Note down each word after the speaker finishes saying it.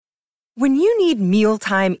When you need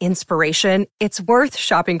mealtime inspiration, it's worth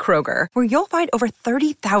shopping Kroger, where you'll find over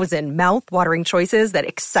 30,000 mouth-watering choices that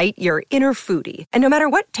excite your inner foodie. And no matter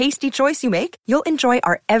what tasty choice you make, you'll enjoy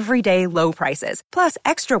our everyday low prices, plus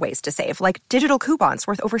extra ways to save, like digital coupons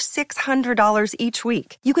worth over $600 each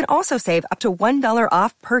week. You can also save up to $1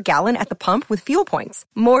 off per gallon at the pump with fuel points.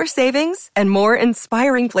 More savings and more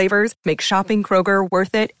inspiring flavors make shopping Kroger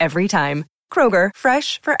worth it every time. Kroger,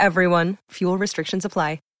 fresh for everyone. Fuel restrictions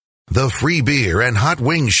apply. The Free Beer and Hot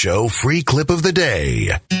Wings Show free clip of the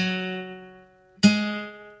day.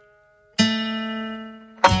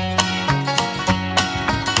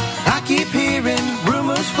 I keep hearing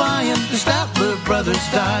rumors flying, the Statler brothers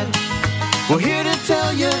died. We're here to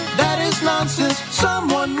tell you that is nonsense,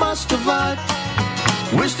 someone must have lied.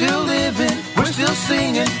 We're still living, we're still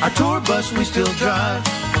singing, our tour bus we still drive.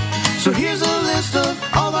 So here's a list of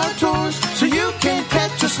all our tours, so you can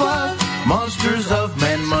catch us live. Monsters of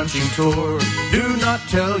Man Munching Tour, Do Not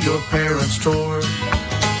Tell Your Parents Tour.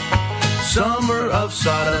 Summer of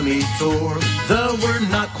Sodomy Tour, the We're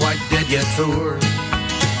Not Quite Dead Yet Tour.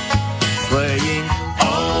 Playing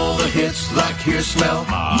all the hits like Here Smell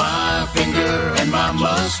My Finger and My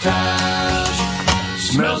Mustache.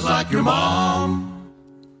 Smells like your mom.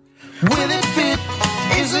 Will It Fit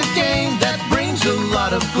is a game that brings a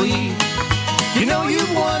lot of glee. You know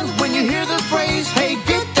you've won when you hear the phrase, hey,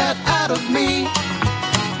 get that out of me.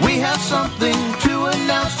 We have something to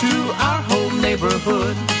announce to our whole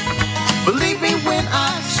neighborhood. Believe me when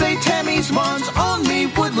I say Tammy's Mons on me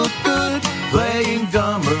would look good. Playing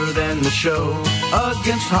dumber than the show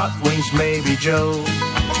against Hot Wings, maybe Joe.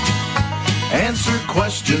 Answer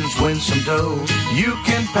questions, win some dough. You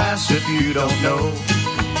can pass if you don't know.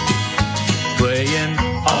 Playing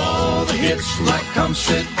all the hits like Come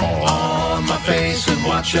Sit on My Face and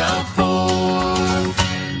Watch Out for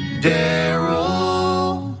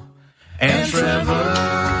Daryl and Trevor,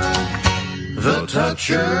 the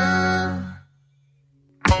Toucher.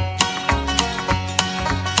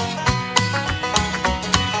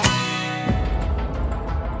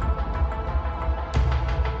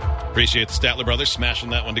 Appreciate the Statler brothers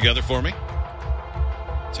smashing that one together for me.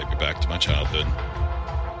 Take me back to my childhood.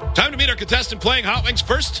 Time to meet our contestant playing Hot Wings'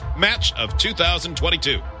 first match of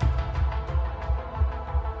 2022.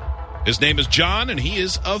 His name is John, and he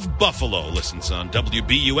is of Buffalo. Listens on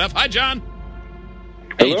WBUF. Hi, John.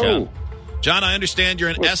 Hello. Hey, John. John, I understand you're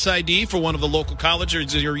an SID for one of the local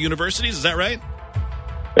colleges or universities. Is that right?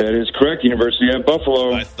 That is correct. University of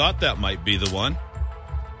Buffalo. I thought that might be the one.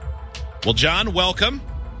 Well, John, welcome.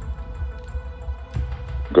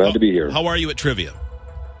 Glad to be here. How are you at trivia?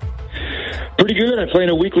 Pretty good. I play in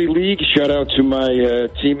a weekly league. Shout out to my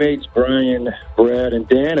teammates, Brian, Brad, and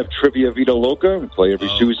Dan of Trivia Vita Loca. We play every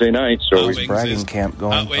Tuesday night. So Hot bragging camp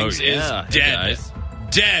going. Hot Wings is dead.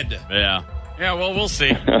 Dead. Yeah. Yeah, well, we'll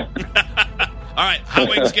see. All right, Hot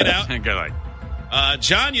Wings, get out. Good luck.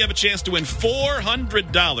 John, you have a chance to win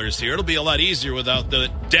 $400 here. It'll be a lot easier without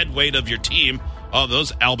the dead weight of your team. Oh,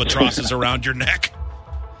 those albatrosses around your neck.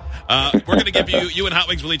 We're going to give you and Hot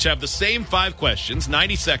Wings will each have the same 5 questions,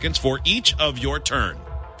 90 seconds for each of your turn.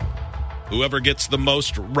 Whoever gets the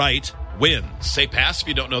most right wins. Say pass if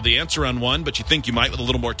you don't know the answer on one, but you think you might with a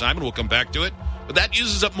little more time, and we'll come back to it. But that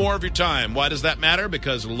uses up more of your time. Why does that matter?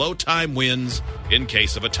 Because low time wins in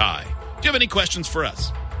case of a tie. Do you have any questions for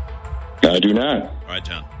us? I do not. All right,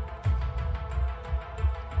 John.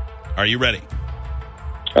 Are you ready?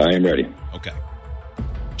 I am ready. Okay.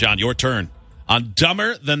 John, your turn. On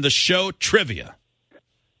Dumber Than the Show trivia.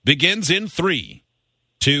 Begins in 3,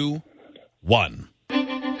 2, 1.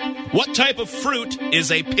 What type of fruit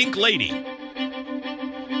is a pink lady?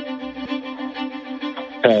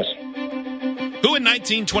 Pass. Who in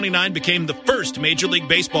 1929 became the first Major League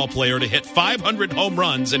Baseball player to hit 500 home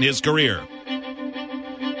runs in his career?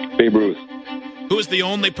 Babe Ruth. Who is the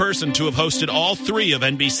only person to have hosted all 3 of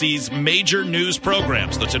NBC's major news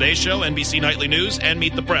programs, The Today Show, NBC Nightly News, and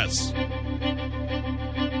Meet the Press?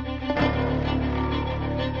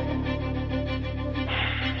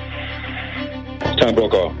 Tom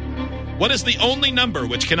Brokaw. What is the only number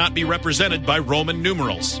which cannot be represented by Roman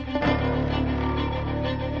numerals?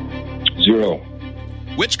 0.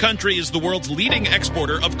 Which country is the world's leading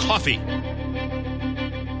exporter of coffee?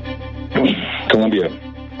 Colombia.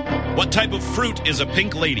 What type of fruit is a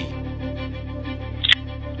pink lady?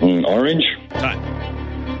 Orange. Time.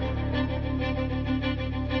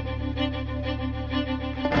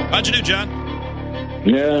 How'd you do, John?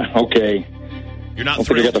 Yeah, okay. You're not I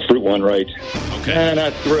think I thrilled? got the fruit one right. Okay.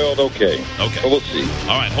 Not thrilled. Okay. Okay. But we'll see.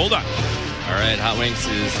 All right, hold on. All right, Hot Wings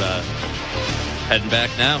is heading back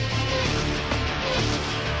now.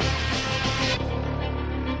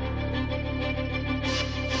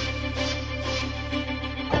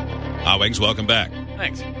 Wings, welcome back.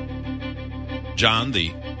 Thanks. John,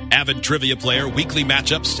 the avid trivia player, weekly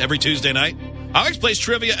matchups every Tuesday night. Hot Wings plays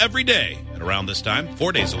trivia every day at around this time,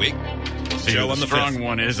 4 days a week. See Joe who on the the strong 5th.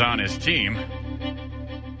 one is on his team.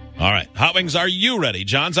 All right. Hot Wings, are you ready?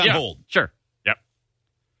 John's on hold. Sure. Yep.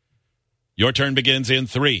 Your turn begins in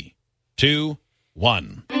 3, 2,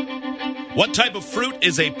 1. What type of fruit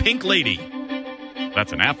is a pink lady?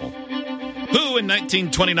 That's an apple. Who in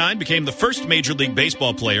 1929 became the first Major League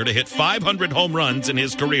Baseball player to hit 500 home runs in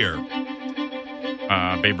his career?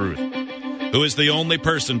 Babe Ruth. Who is the only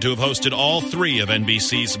person to have hosted all 3 of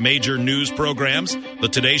NBC's major news programs, The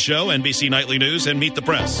Today Show, NBC Nightly News, and Meet the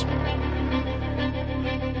Press?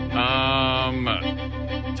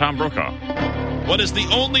 Tom Brokaw. What is the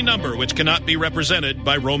only number which cannot be represented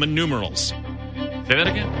by Roman numerals? Say that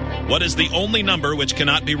again? What is the only number which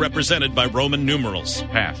cannot be represented by Roman numerals?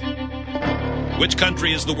 Pass. Which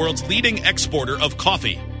country is the world's leading exporter of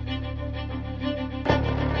coffee?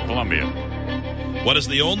 Colombia. What is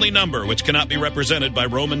the only number which cannot be represented by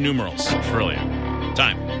Roman numerals? Trillion.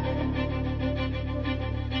 Time.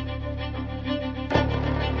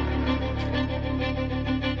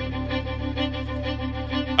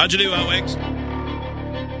 How'd you do, Hot Wings?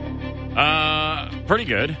 Pretty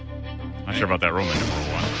good. Not sure about that Roman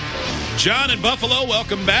numeral one. John in Buffalo,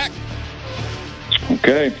 welcome back.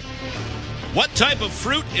 Okay. What type of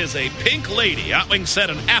fruit is a pink lady? Hot Wings said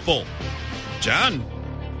an apple. John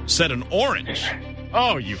said an orange.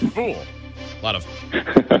 Oh, you fool. A lot of...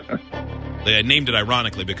 They named it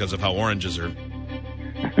ironically because of how oranges are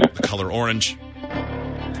the color orange.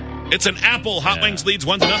 It's an apple. Hot Wings leads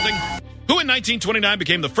 1-0. Who in 1929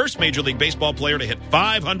 became the first Major League Baseball player to hit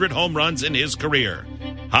 500 home runs in his career?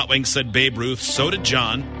 Hot Wings said Babe Ruth. So did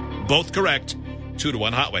John. Both correct.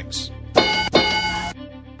 2-1 Hot Wings.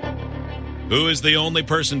 Who is the only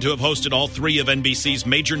person to have hosted all 3 of NBC's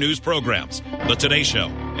major news programs? The Today Show,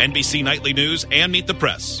 NBC Nightly News, and Meet the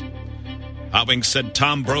Press. Hot Wings said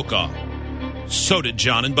Tom Brokaw. So did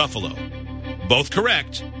John in Buffalo. Both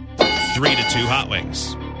correct. 3-2 Hot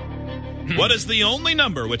Wings. What is the only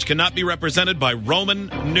number which cannot be represented by Roman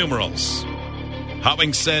numerals? Hot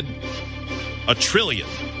Wings said a trillion.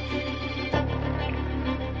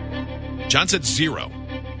 John said 0.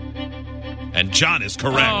 And John is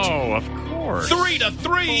correct. Oh, of course. 3-3. Of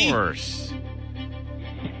course.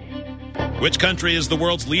 Which country is the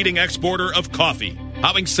world's leading exporter of coffee?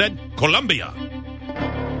 Hot Wings said Colombia.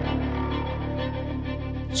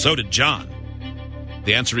 So did John.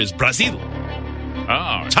 The answer is Brazil.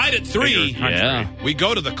 Oh. Tied at 3. Yeah. We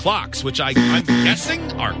go to the clocks, which I'm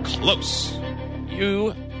guessing are close.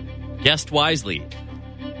 You guessed wisely.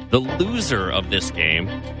 The loser of this game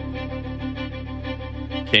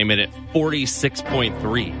came in at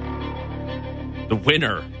 46.3. The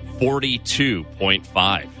winner,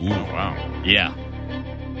 42.5. Ooh, wow. Yeah.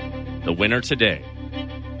 The winner today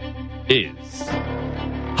is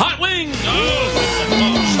Hot Wings!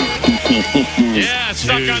 Yeah,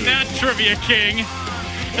 stuck on that trivia king.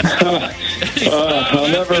 I'll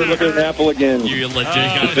never look at an apple again. You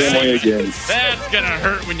legit The same way again. That's going to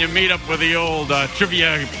hurt when you meet up with the old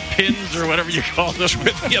trivia pins or whatever you call them.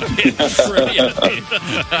 Trivia pins.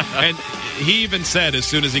 And he even said, as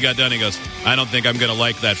soon as he got done, he goes, I don't think I'm going to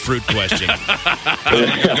like that fruit question. I'm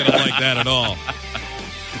not going to like that at all.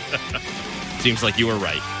 Seems like you were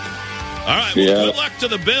right. All right, well, good luck to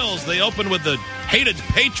the Bills. They open with the hated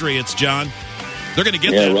Patriots, John. They're going to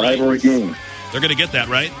get that right. Rivalry game. They're going to get that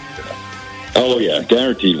right? Oh, yeah.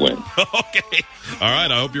 Guaranteed win. Okay. All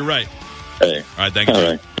right, I hope you're right. Hey. All right, thank you. All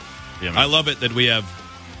right. Yeah, I love it that we have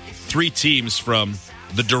 3 teams from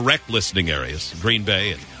the direct listening areas, Green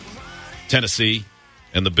Bay and Tennessee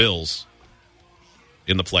and the Bills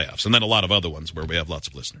in the playoffs. And then a lot of other ones where we have lots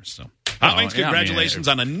of listeners. So, Hot Wings, congratulations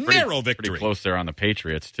on a narrow victory. Pretty close there on the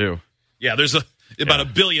Patriots, too. Yeah, there's about a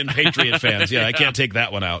billion Patriot fans. Yeah, I can't take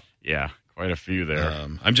that one out. Yeah, quite a few there.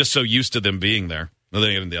 I'm just so used to them being there. Well,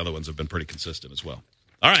 then the other ones have been pretty consistent as well.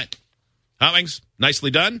 All right. Hot Wings,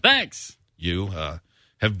 nicely done. Thanks. You have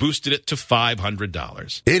boosted it to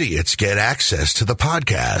 $500. Idiots get access to the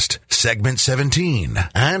podcast, segment 17,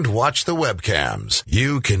 and watch the webcams.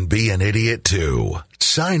 You can be an idiot too.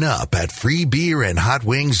 Sign up at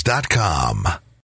freebeerandhotwings.com.